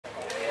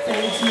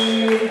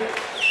you.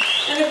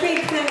 And a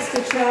big thanks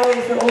to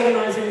Charlie for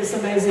organising this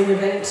amazing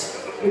event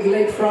with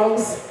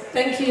Leapfrogs.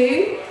 Thank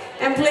you.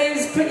 And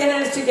please put your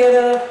hands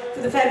together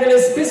for the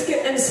fabulous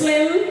Biscuit and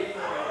Slim.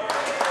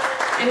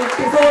 And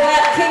before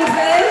that, King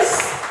Fez.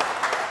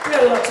 We've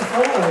got a lot to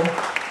follow.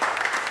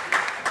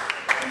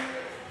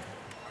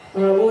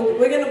 All right, well,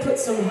 we're going to put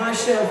some high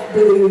shelf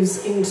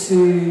booze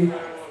into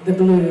the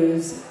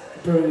Blues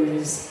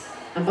Brews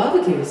and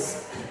BBQs.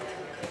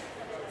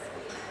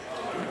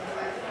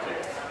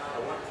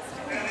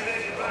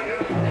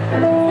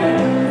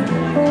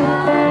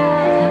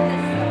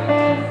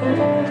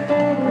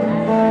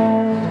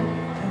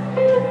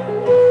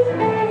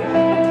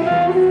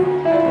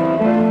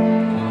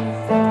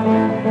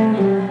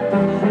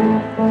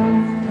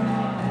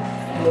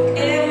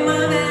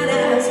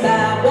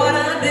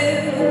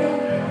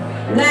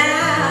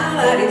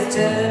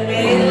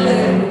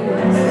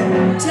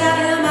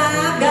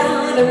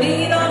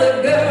 Meet all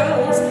the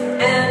girls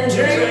and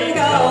drink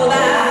all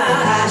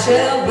that high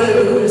shelf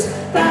booze.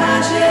 The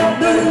high shelf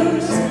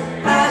booze,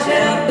 high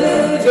shelf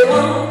booze. You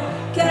won't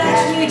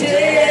catch me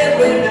dead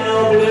with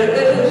no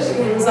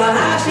blues. The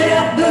high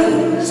shelf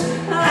booze,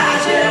 high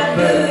shelf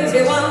booze.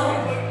 You won't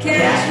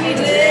catch me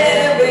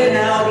dead with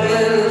no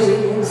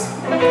blues.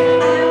 I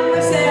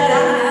always said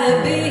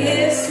I'd be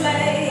his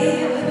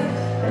slave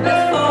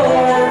before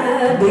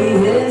I'd be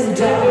his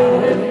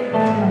dog,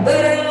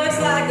 but it looks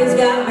like he's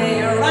got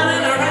me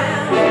running around.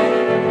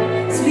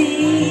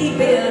 Sleep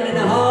in a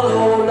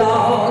hollow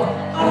log,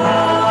 a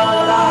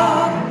hollow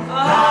log, a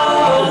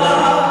hollow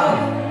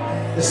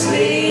log.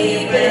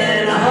 Sleep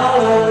in a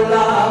hollow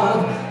log.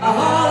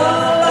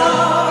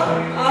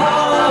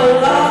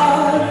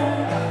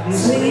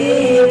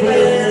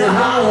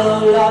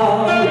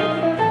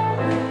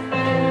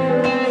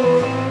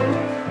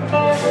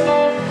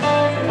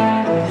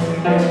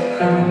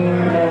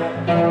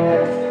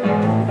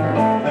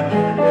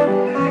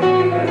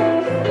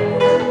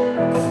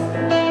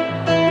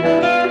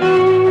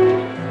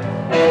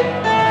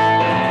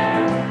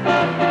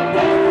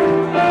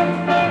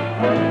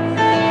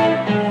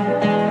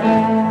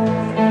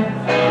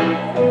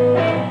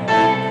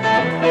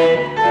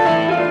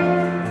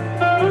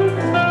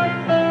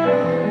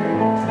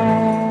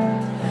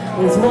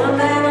 There's one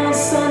man on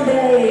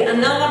Sunday,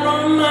 another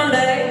on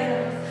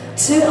Monday,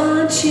 two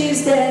on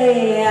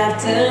Tuesday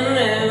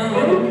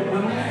afternoon.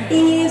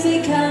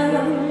 Easy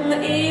come,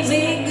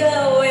 easy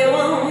go, you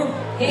won't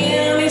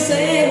hear me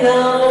sing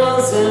no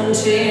lonesome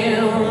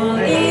tune.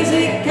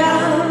 Easy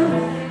come,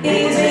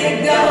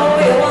 easy go,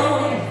 you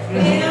won't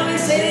hear me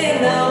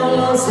sing no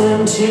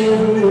lonesome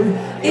tune.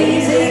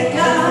 Easy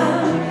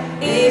come,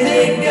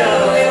 easy go,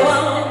 you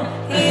won't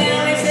hear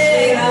me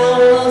sing no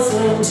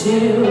lonesome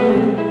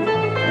tune.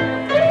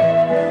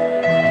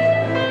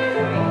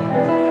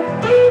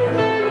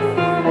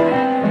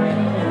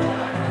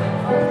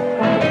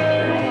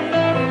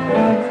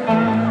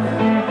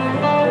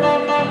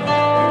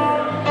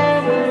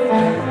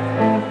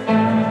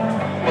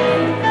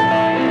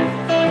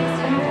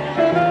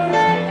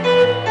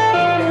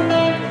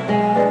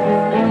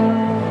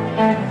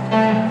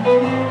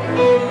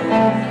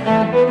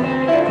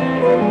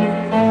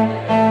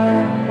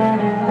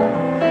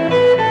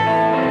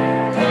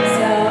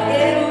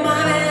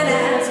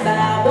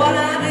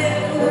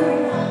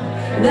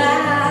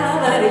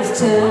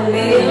 Turn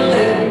me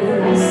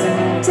loose.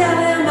 Tell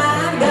him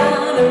I'm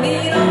gonna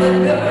meet all the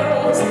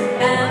girls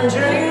and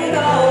drink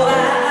all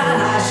that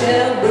high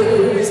shelf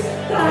booze.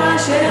 The high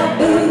shelf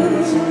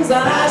booze, the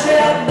high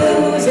shelf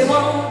booze. He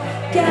won't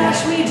catch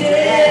me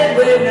dead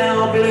with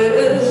no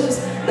blues.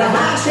 The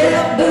high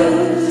shelf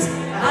booze,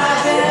 high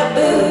shelf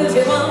booze.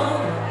 He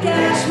won't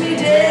catch me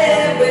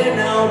dead with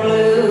no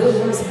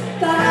blues.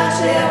 The high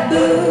shelf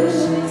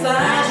booze, the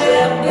high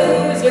shelf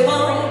booze. He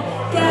won't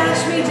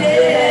catch me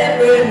dead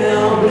with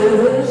no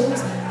blues.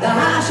 The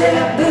high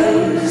shelf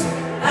booze,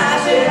 high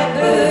shelf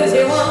booze.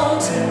 You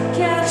won't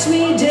catch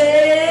me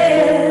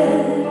dead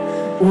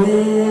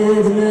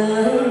with no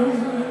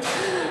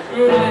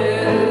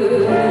blues.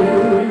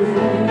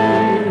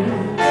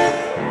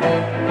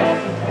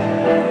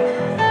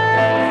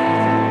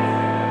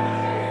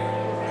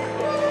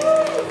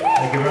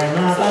 Thank you very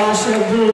much. High shelf booze.